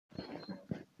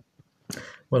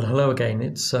Well, hello again.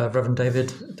 It's Reverend David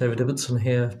Ibbotson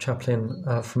here, chaplain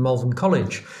from Malvern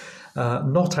College.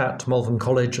 Not at Malvern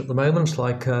College at the moment,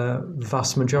 like the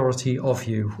vast majority of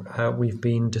you. We've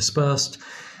been dispersed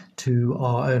to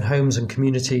our own homes and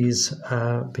communities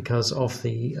because of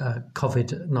the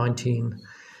COVID-19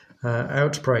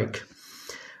 outbreak.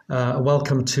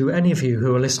 Welcome to any of you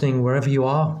who are listening wherever you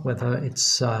are, whether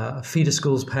it's feeder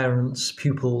schools, parents,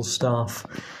 pupils, staff.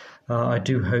 I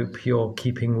do hope you're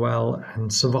keeping well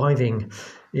and surviving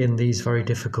in these very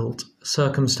difficult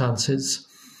circumstances.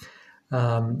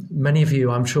 Many of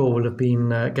you, I'm sure, will have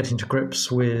been getting to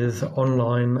grips with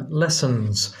online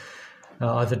lessons,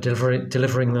 either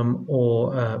delivering them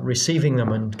or receiving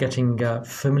them, and getting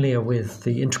familiar with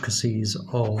the intricacies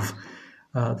of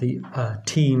the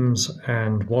Teams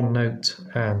and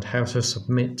OneNote and how to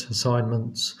submit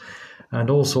assignments and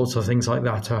all sorts of things like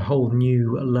that, a whole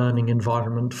new learning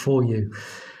environment for you.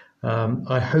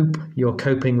 I hope you're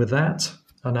coping with that,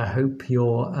 and I hope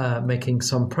you're making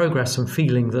some progress and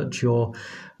feeling that you're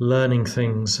learning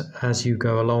things as you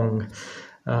go along.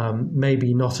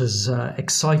 Maybe not as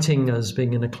exciting as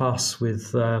being in a class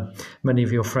with many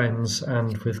of your friends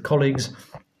and with colleagues,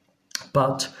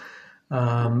 but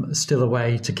still a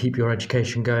way to keep your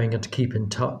education going and to keep in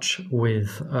touch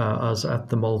with us at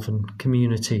the Malvern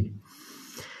community.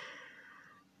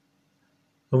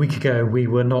 A week ago, we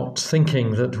were not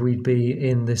thinking that we'd be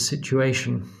in this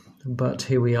situation, but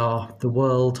here we are. The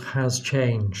world has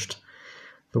changed.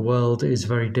 The world is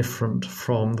very different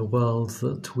from the world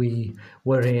that we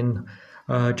were in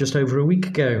just over a week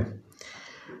ago,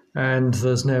 and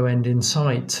there's no end in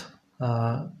sight.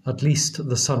 At least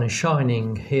the sun is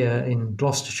shining here in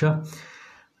Gloucestershire.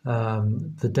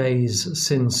 The days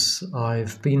since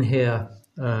I've been here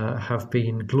have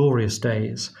been glorious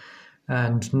days,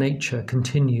 and nature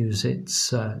continues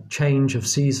its change of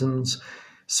seasons.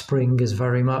 Spring is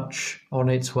very much on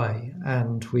its way,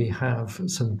 and we have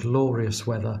some glorious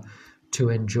weather to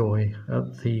enjoy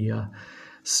at the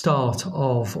start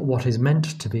of what is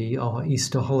meant to be our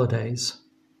Easter holidays.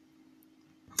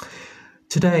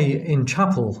 Today in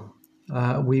chapel,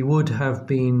 we would have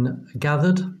been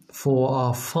gathered for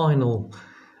our final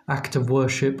act of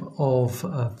worship of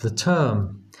the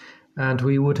term, and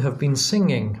we would have been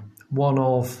singing one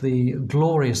of the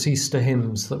glorious Easter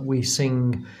hymns that we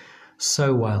sing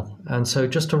so well. And so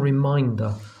just a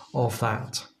reminder of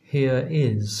that. Here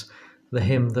is the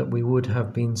hymn that we would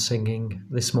have been singing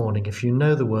this morning. If you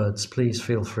know the words, please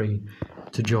feel free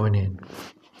to join in.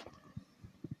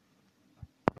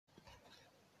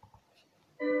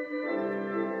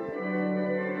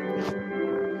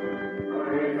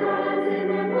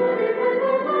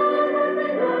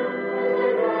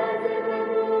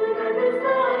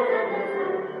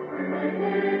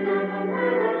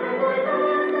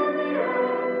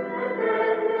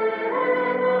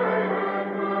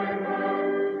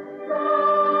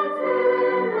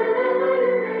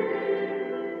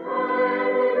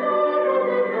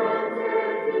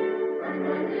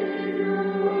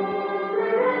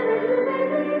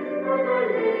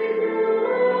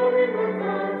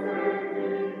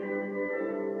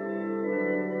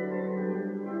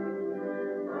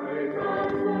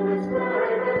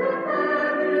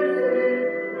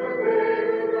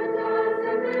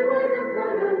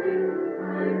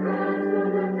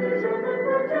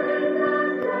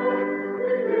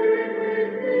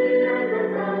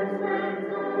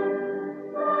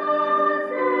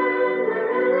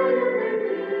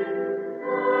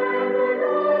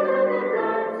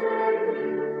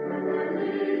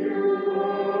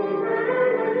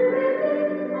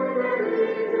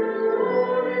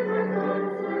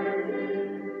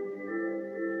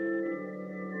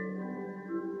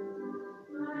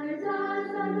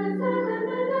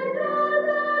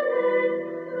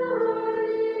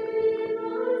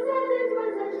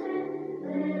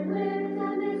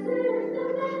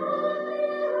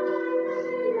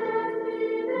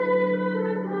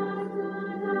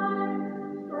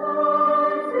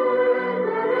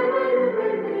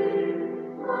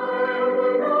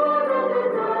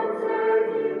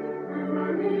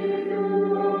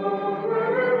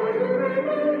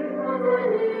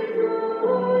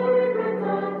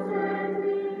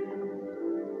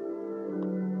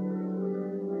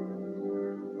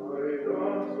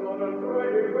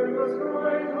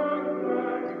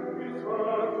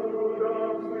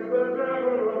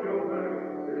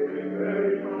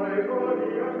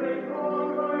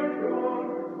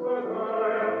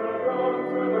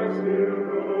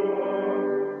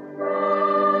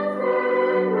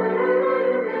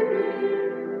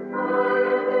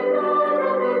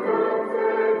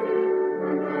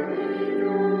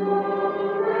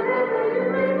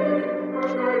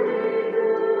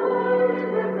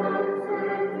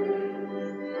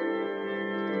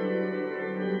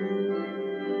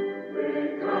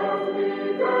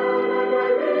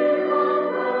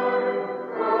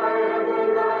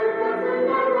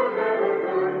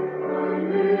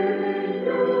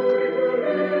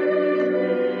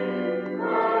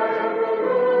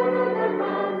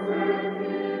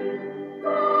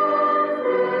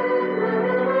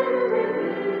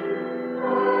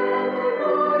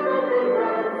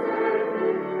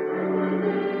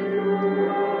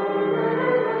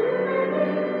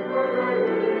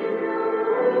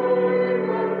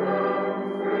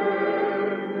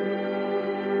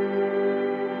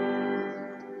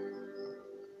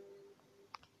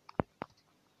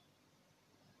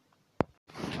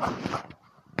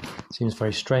 It seems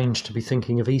very strange to be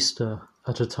thinking of Easter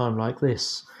at a time like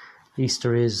this.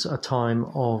 Easter is a time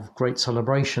of great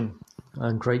celebration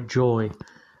and great joy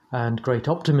and great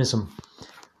optimism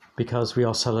because we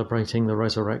are celebrating the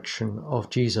resurrection of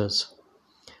Jesus.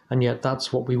 And yet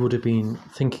that's what we would have been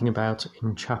thinking about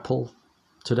in chapel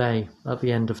today at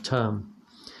the end of term.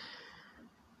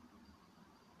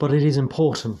 But it is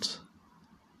important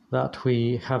that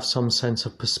we have some sense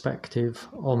of perspective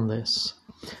on this.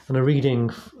 And a reading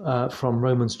from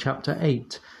Romans chapter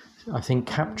 8, I think,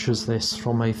 captures this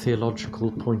from a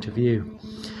theological point of view.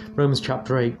 Romans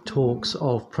chapter 8 talks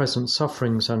of present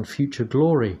sufferings and future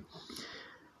glory.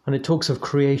 And it talks of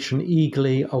creation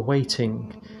eagerly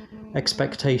awaiting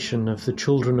expectation of the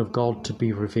children of God to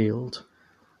be revealed.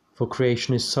 For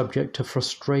creation is subject to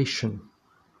frustration,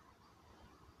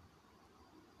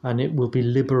 and it will be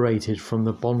liberated from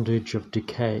the bondage of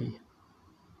decay.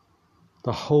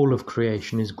 The whole of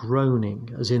creation is groaning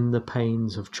as in the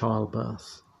pains of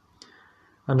childbirth.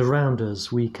 And around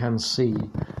us we can see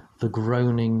the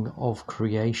groaning of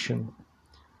creation.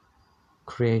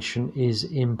 Creation is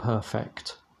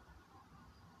imperfect.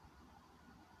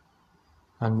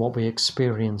 And what we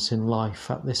experience in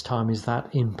life at this time is that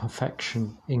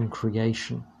imperfection in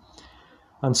creation.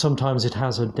 And sometimes it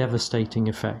has a devastating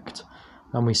effect.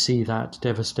 And we see that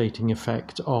devastating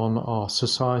effect on our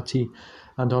society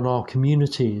and on our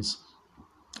communities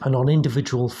and on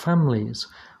individual families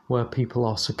where people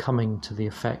are succumbing to the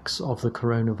effects of the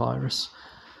coronavirus.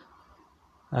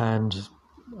 And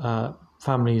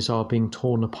families are being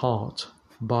torn apart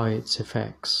by its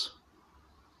effects.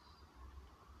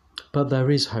 But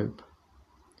there is hope.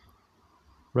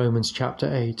 Romans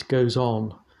chapter 8 goes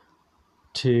on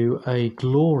to a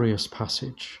glorious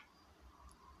passage.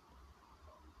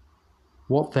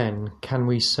 What then can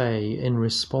we say in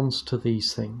response to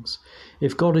these things?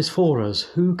 If God is for us,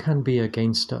 who can be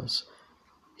against us?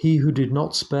 He who did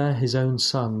not spare his own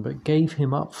Son, but gave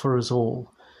him up for us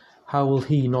all, how will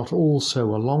he not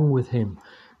also, along with him,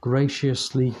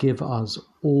 graciously give us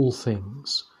all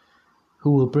things?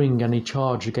 Who will bring any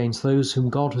charge against those whom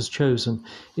God has chosen?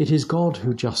 It is God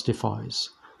who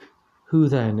justifies. Who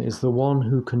then is the one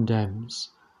who condemns?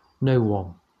 No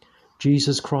one.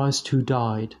 Jesus Christ, who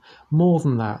died, more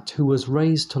than that, who was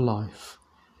raised to life,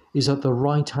 is at the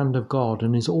right hand of God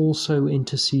and is also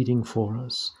interceding for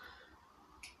us.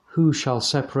 Who shall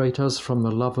separate us from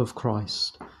the love of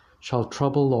Christ? Shall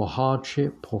trouble or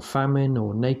hardship or famine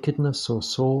or nakedness or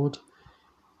sword?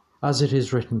 As it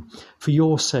is written, for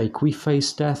your sake we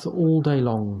face death all day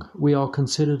long. We are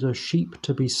considered as sheep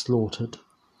to be slaughtered.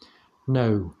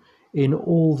 No, in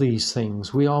all these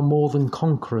things we are more than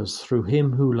conquerors through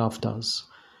him who loved us.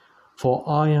 For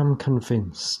I am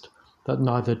convinced that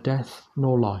neither death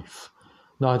nor life,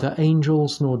 neither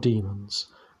angels nor demons,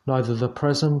 neither the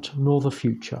present nor the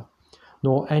future,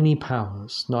 nor any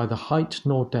powers, neither height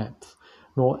nor depth,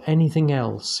 nor anything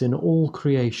else in all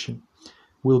creation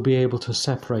will be able to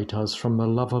separate us from the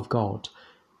love of God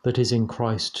that is in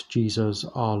Christ Jesus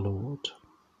our Lord.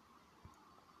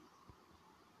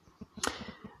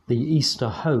 The Easter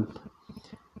hope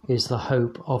is the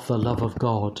hope of the love of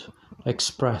God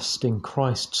expressed in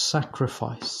Christ's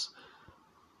sacrifice,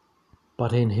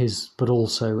 but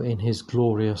also in his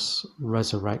glorious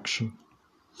resurrection.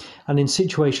 And in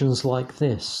situations like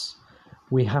this,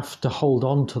 we have to hold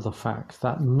on to the fact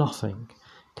that nothing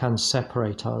can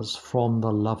separate us from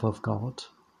the love of God.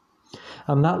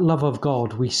 And that love of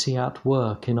God we see at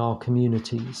work in our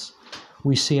communities.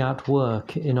 We see at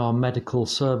work in our medical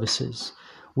services.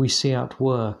 We see at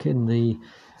work in the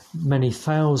many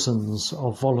thousands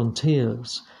of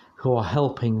volunteers who are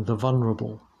helping the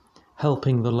vulnerable,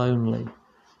 helping the lonely,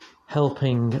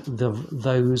 helping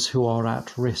those who are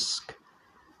at risk,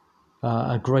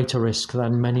 a greater risk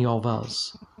than many of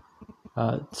us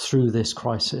through this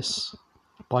crisis,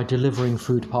 by delivering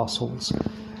food parcels,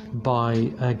 by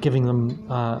giving them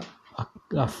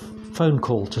a phone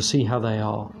call to see how they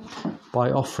are, by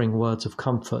offering words of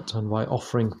comfort and by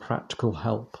offering practical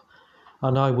help.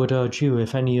 And I would urge you,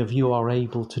 if any of you are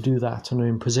able to do that and are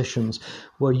in positions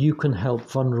where you can help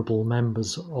vulnerable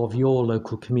members of your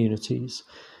local communities,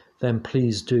 then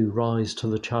please do rise to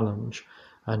the challenge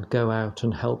and go out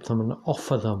and help them and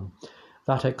offer them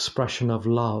that expression of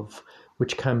love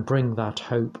which can bring that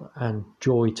hope and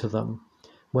joy to them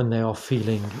when they are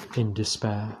feeling in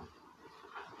despair.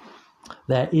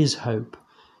 There is hope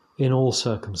in all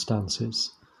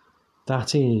circumstances.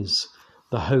 That is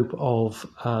the hope of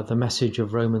the message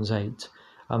of Romans 8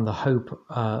 and the hope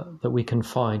that we can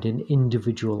find in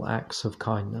individual acts of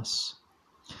kindness.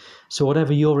 So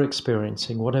whatever you're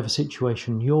experiencing, whatever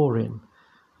situation you're in,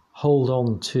 hold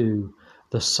on to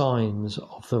the signs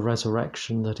of the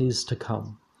resurrection that is to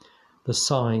come, the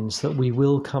signs that we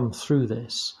will come through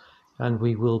this and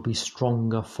we will be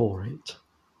stronger for it.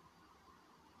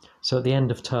 So at the end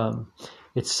of term,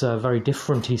 it's a very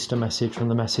different Easter message from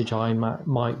the message I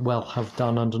might well have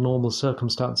done under normal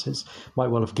circumstances,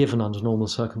 might well have given under normal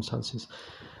circumstances.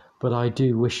 But I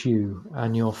do wish you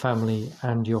and your family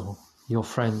and your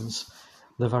friends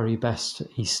the very best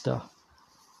Easter,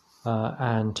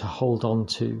 and to hold on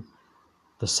to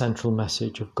the central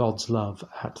message of God's love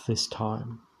at this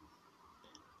time.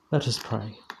 Let us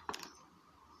pray.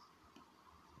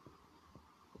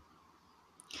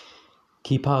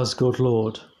 Keep us, good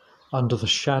Lord, under the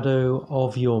shadow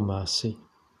of your mercy,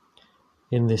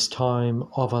 in this time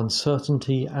of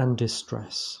uncertainty and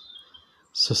distress.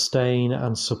 Sustain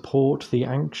and support the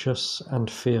anxious and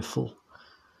fearful,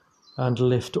 and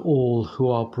lift all who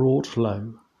are brought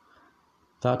low,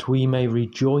 that we may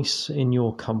rejoice in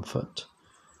your comfort,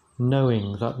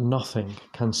 knowing that nothing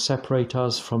can separate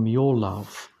us from your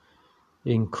love,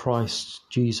 in Christ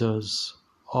Jesus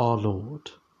our Lord.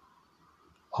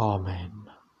 Amen.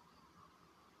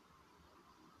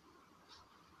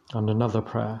 And another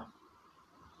prayer.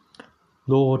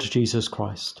 Lord Jesus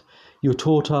Christ, you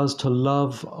taught us to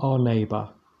love our neighbour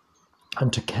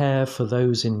and to care for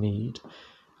those in need,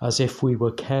 as if we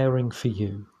were caring for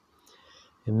you.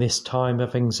 In this time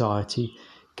of anxiety,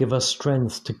 give us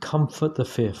strength to comfort the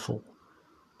fearful,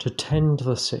 to tend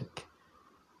the sick,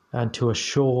 and to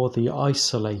assure the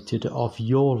isolated of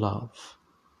your love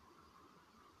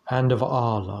and of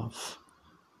our love,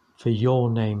 for your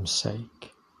name's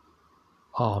sake.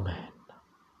 Amen.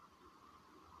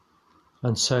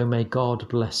 And so may God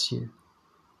bless you,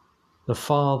 the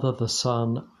Father, the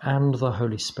Son, and the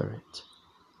Holy Spirit,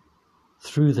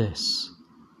 through this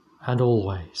and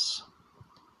always.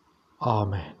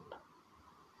 Amen.